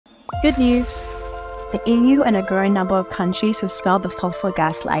Good news! The EU and a growing number of countries have smelled the fossil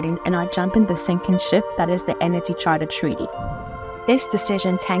gaslighting and are jumping the sinking ship that is the Energy Charter Treaty. This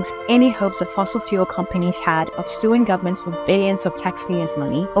decision tanks any hopes that fossil fuel companies had of suing governments for billions of taxpayers'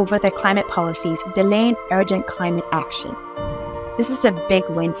 money over their climate policies, delaying urgent climate action. This is a big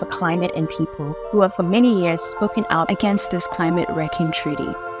win for climate and people who have for many years spoken out against this climate-wrecking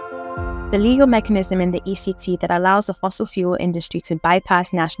treaty. The legal mechanism in the ECT that allows the fossil fuel industry to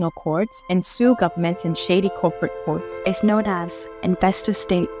bypass national courts and sue governments and shady corporate courts is known as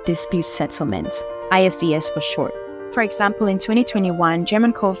Investor-State Dispute Settlement, ISDS for short. For example, in 2021,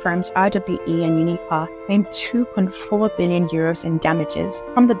 German coal firms RWE and Uniper claimed 2.4 billion euros in damages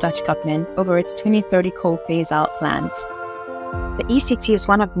from the Dutch government over its 2030 coal phase-out plans. The ECT is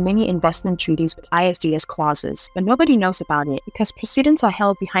one of many investment treaties with ISDS clauses, but nobody knows about it because proceedings are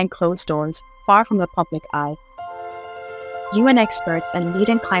held behind closed doors, far from the public eye. UN experts and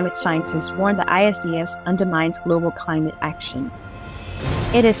leading climate scientists warn that ISDS undermines global climate action.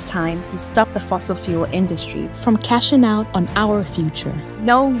 It is time to stop the fossil fuel industry from cashing out on our future.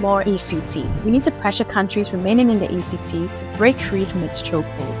 No more ECT. We need to pressure countries remaining in the ECT to break free from its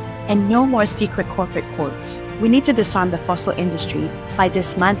chokehold. And no more secret corporate courts. We need to disarm the fossil industry by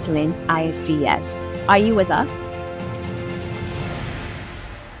dismantling ISDS. Are you with us?